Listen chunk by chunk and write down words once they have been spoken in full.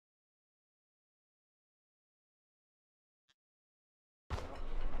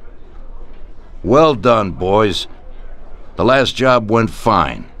Well done, boys. The last job went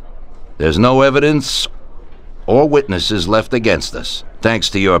fine. There's no evidence or witnesses left against us. Thanks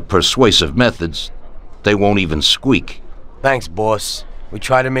to your persuasive methods, they won't even squeak. Thanks, boss. We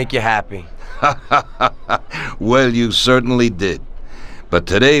try to make you happy. Well, you certainly did. But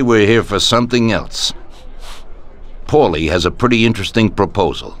today we're here for something else. Paulie has a pretty interesting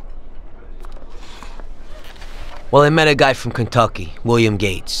proposal. Well, I met a guy from Kentucky, William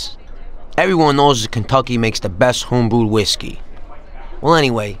Gates. Everyone knows that Kentucky makes the best homebrewed whiskey. Well,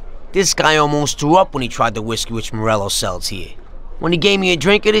 anyway, this guy almost threw up when he tried the whiskey which Morello sells here. When he gave me a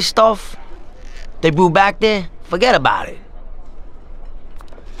drink of this stuff, they brew back there, forget about it.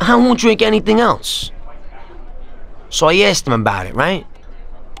 I won't drink anything else. So I asked him about it, right?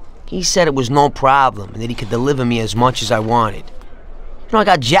 He said it was no problem and that he could deliver me as much as I wanted. You know, I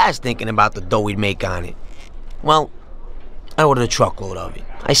got jazzed thinking about the dough he'd make on it. Well, I ordered a truckload of it.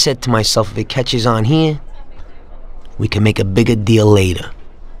 I said to myself, if it catches on here, we can make a bigger deal later.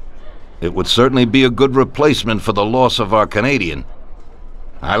 It would certainly be a good replacement for the loss of our Canadian.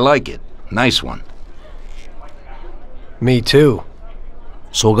 I like it. Nice one. Me too.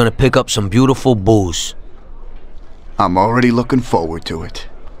 So we're gonna pick up some beautiful booze. I'm already looking forward to it.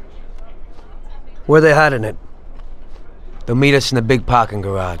 Where they hiding it? They'll meet us in the big parking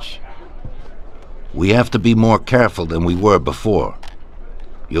garage. We have to be more careful than we were before.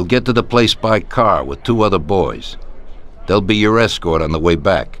 You'll get to the place by car with 2 other boys. They'll be your escort on the way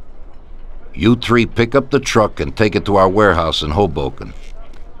back. You 3 pick up the truck and take it to our warehouse in Hoboken.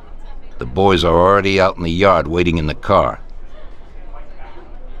 The boys are already out in the yard waiting in the car.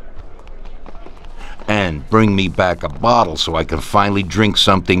 And bring me back a bottle so I can finally drink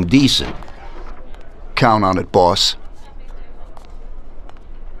something decent. Count on it, boss.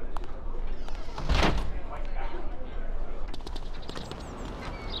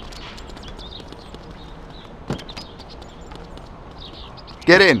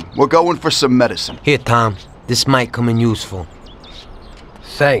 Get in. We're going for some medicine. Here, Tom. This might come in useful.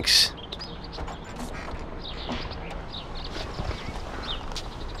 Thanks.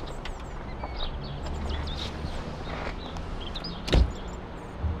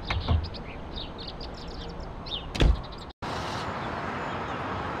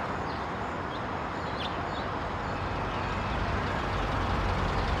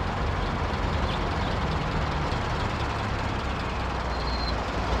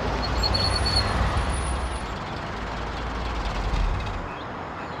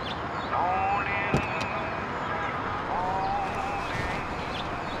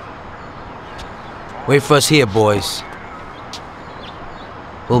 Wait for us here, boys.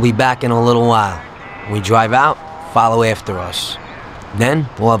 We'll be back in a little while. When we drive out, follow after us. Then,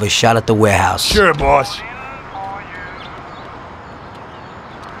 we'll have a shot at the warehouse. Sure, boss.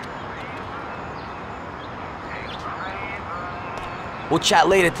 We'll chat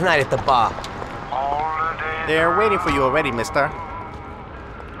later tonight at the bar. They're waiting for you already, mister.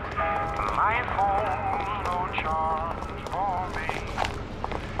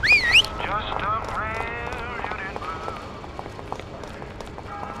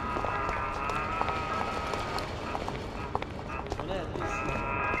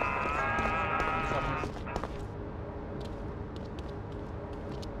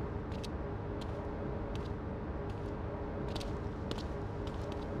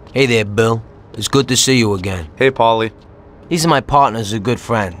 Hey there, Bill. It's good to see you again. Hey, Paulie. These are my partners who are good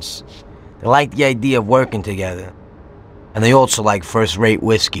friends. They like the idea of working together. And they also like first-rate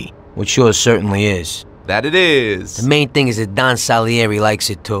whiskey, which yours certainly is. That it is. The main thing is that Don Salieri likes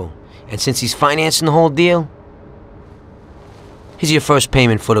it too. And since he's financing the whole deal, here's your first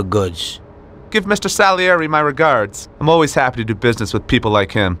payment for the goods. Give Mr. Salieri my regards. I'm always happy to do business with people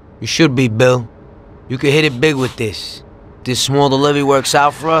like him. You should be, Bill. You could hit it big with this. If this small delivery works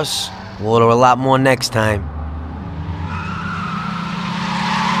out for us, we'll order a lot more next time.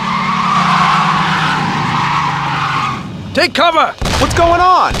 Take cover! What's going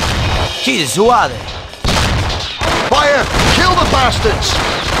on? Jesus, who are they? Fire! Kill the bastards!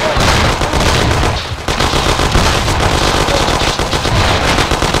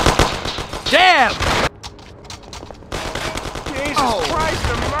 Damn! Jesus Christ,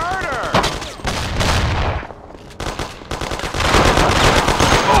 the murder!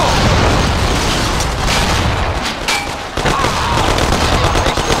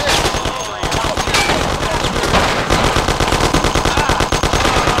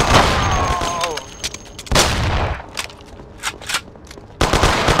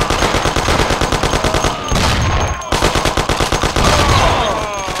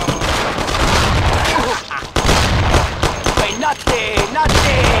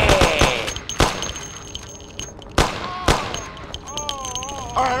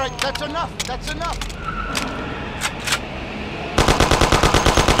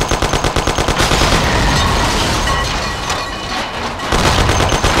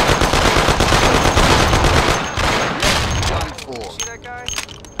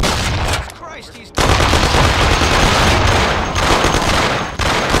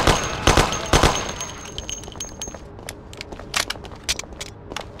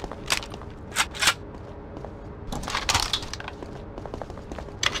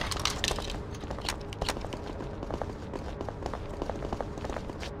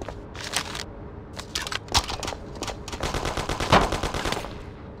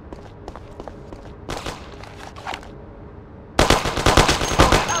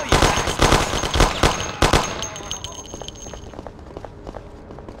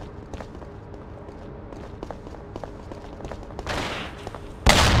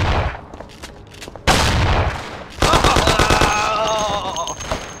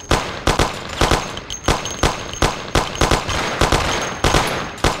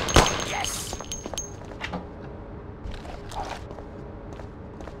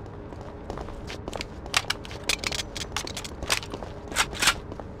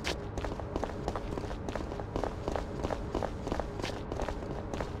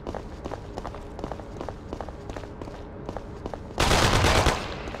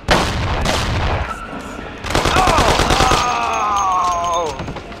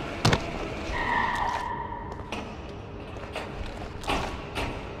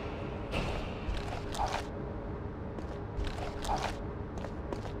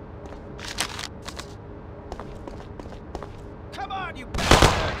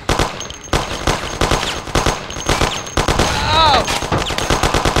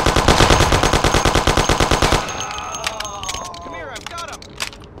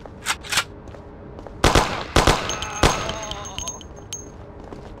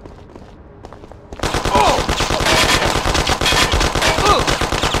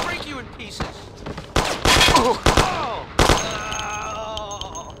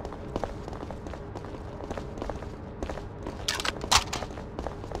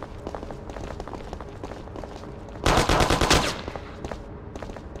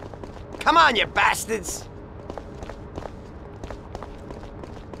 Come on, you bastards!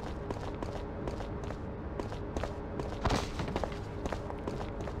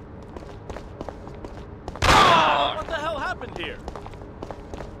 What the hell happened here?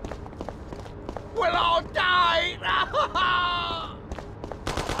 We'll all die!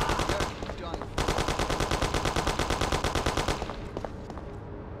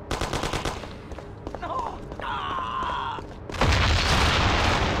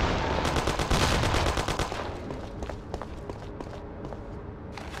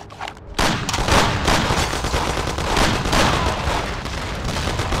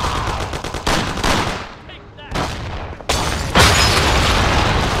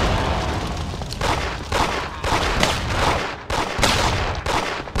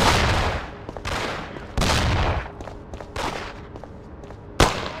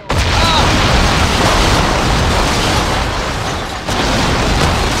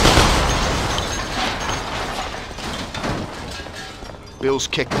 Bill's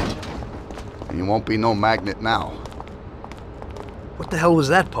kicked it. And you won't be no magnet now. What the hell was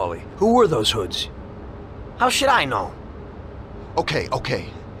that, Paulie? Who were those hoods? How should I know? Okay.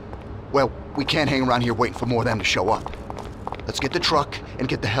 Well, we can't hang around here waiting for more of them to show up. Let's get the truck and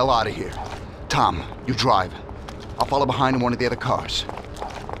get the hell out of here. Tom, you drive. I'll follow behind in one of the other cars.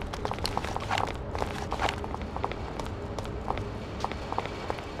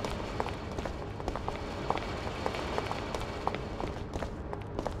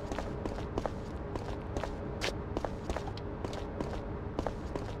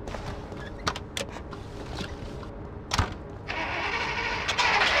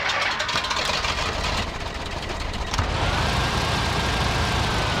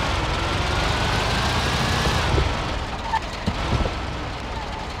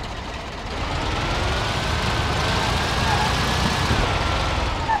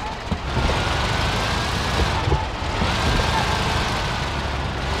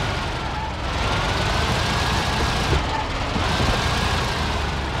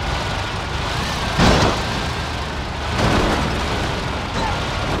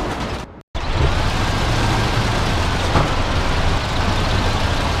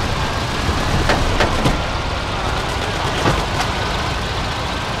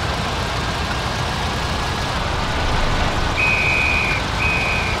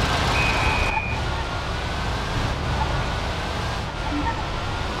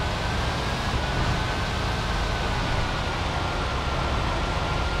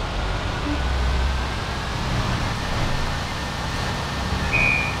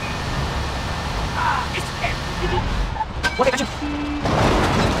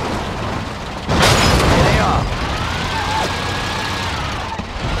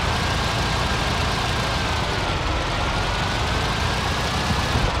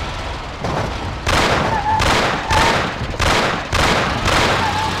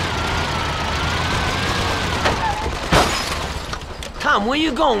 Tom, where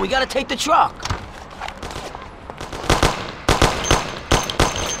you going? We gotta take the truck.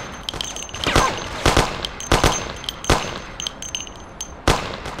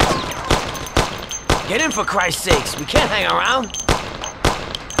 Get in, for Christ's sakes. We can't hang around.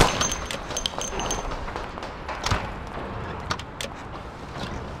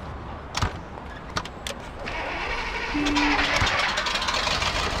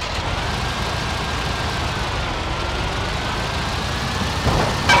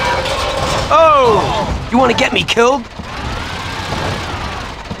 Oh! You want to get me killed?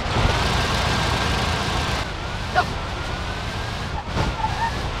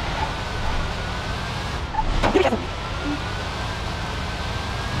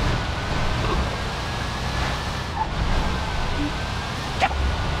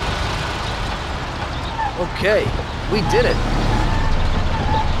 Okay, we did it.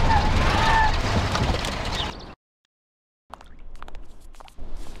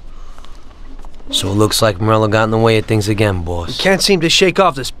 So it looks like Morello got in the way of things again, boss. Can't seem to shake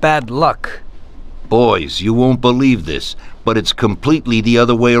off this bad luck. Boys, you won't believe this, but it's completely the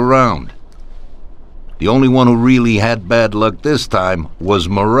other way around. The only one who really had bad luck this time was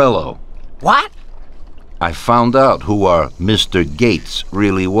Morello. What? I found out who our Mr. Gates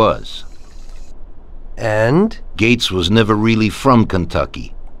really was. And? Gates was never really from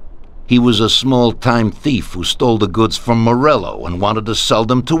Kentucky. He was a small-time thief who stole the goods from Morello and wanted to sell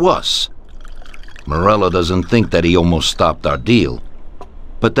them to us. Morello doesn't think that he almost stopped our deal,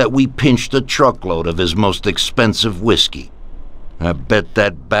 but that we pinched a truckload of his most expensive whiskey. I bet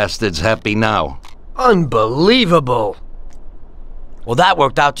that bastard's happy now. Unbelievable! Well, that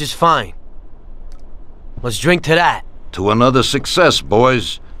worked out just fine. Let's drink to that. To another success,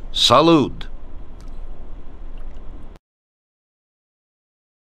 boys. Salud.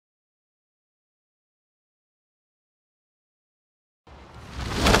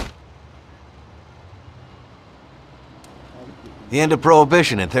 The end of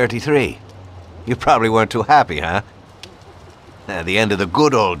Prohibition in '33. You probably weren't too happy, huh? The end of the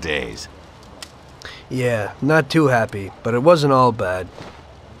good old days. Yeah, not too happy, but it wasn't all bad.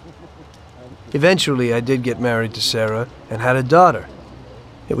 Eventually, I did get married to Sarah and had a daughter.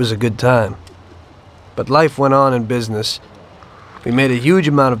 It was a good time. But life went on in business. We made a huge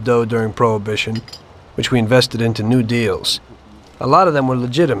amount of dough during Prohibition, which we invested into new deals. A lot of them were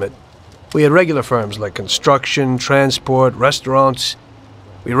legitimate. We had regular firms like construction, transport, restaurants.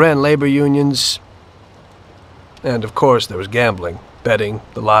 We ran labor unions. And of course, there was gambling, betting,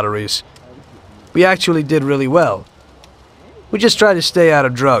 the lotteries. We actually did really well. We just tried to stay out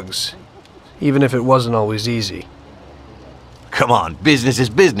of drugs, even if it wasn't always easy. Come on, business is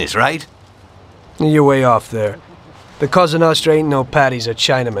business, right? You're way off there. The Cosa Nostra ain't no patties or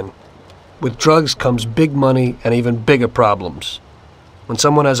Chinamen. With drugs comes big money and even bigger problems. When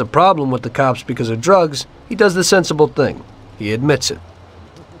someone has a problem with the cops because of drugs, he does the sensible thing. He admits it.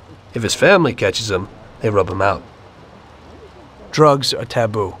 If his family catches him, they rub him out. Drugs are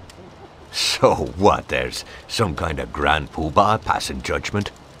taboo. So what, there's some kind of grand poobah passing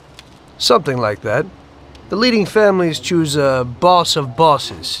judgment? Something like that. The leading families choose a boss of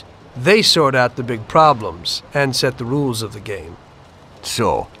bosses. They sort out the big problems and set the rules of the game.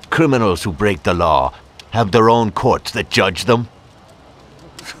 So, criminals who break the law have their own courts that judge them?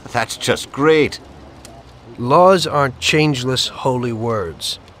 That's just great. Laws aren't changeless holy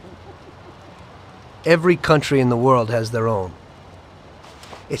words. Every country in the world has their own.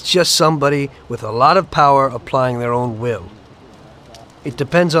 It's just somebody with a lot of power applying their own will. It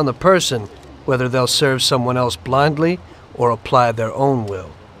depends on the person whether they'll serve someone else blindly or apply their own will.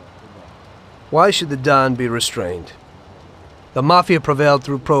 Why should the Don be restrained? The Mafia prevailed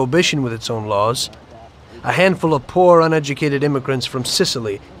through Prohibition with its own laws. A handful of poor, uneducated immigrants from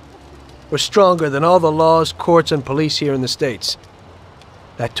Sicily were stronger than all the laws, courts, and police here in the States.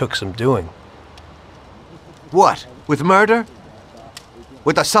 That took some doing. What, with murder?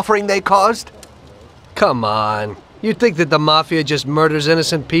 With the suffering they caused? Come on. You think that the Mafia just murders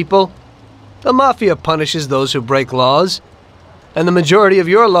innocent people? The Mafia punishes those who break laws. And the majority of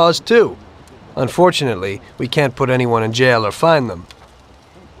your laws, too. Unfortunately, we can't put anyone in jail or fine them.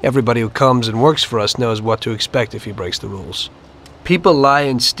 Everybody who comes and works for us knows what to expect if he breaks the rules. People lie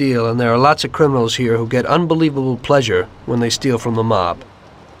and steal, and there are lots of criminals here who get unbelievable pleasure when they steal from the mob,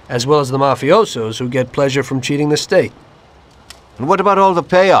 as well as the mafiosos who get pleasure from cheating the state. And what about all the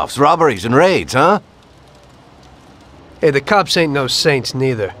payoffs, robberies, and raids, huh? Hey, the cops ain't no saints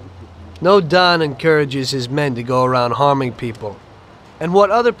neither. No Don encourages his men to go around harming people. And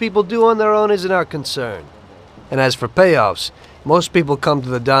what other people do on their own isn't our concern. And as for payoffs, most people come to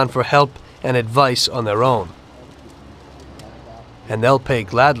the Don for help and advice on their own. And they'll pay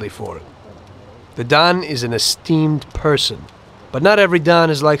gladly for it. The Don is an esteemed person, but not every Don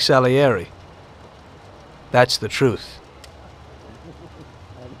is like Salieri. That's the truth.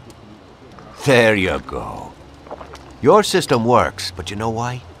 There you go. Your system works, but you know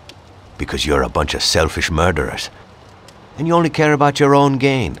why? Because you're a bunch of selfish murderers. And you only care about your own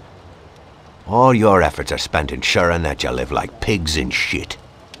gain. All your efforts are spent ensuring that you live like pigs in shit.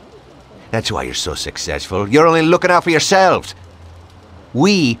 That's why you're so successful. You're only looking out for yourselves.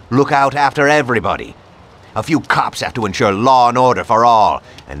 We look out after everybody. A few cops have to ensure law and order for all,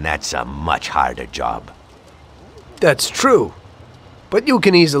 and that's a much harder job. That's true. But you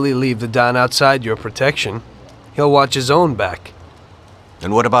can easily leave the Don outside your protection. He'll watch his own back.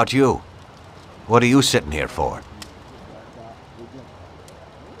 And what about you? What are you sitting here for?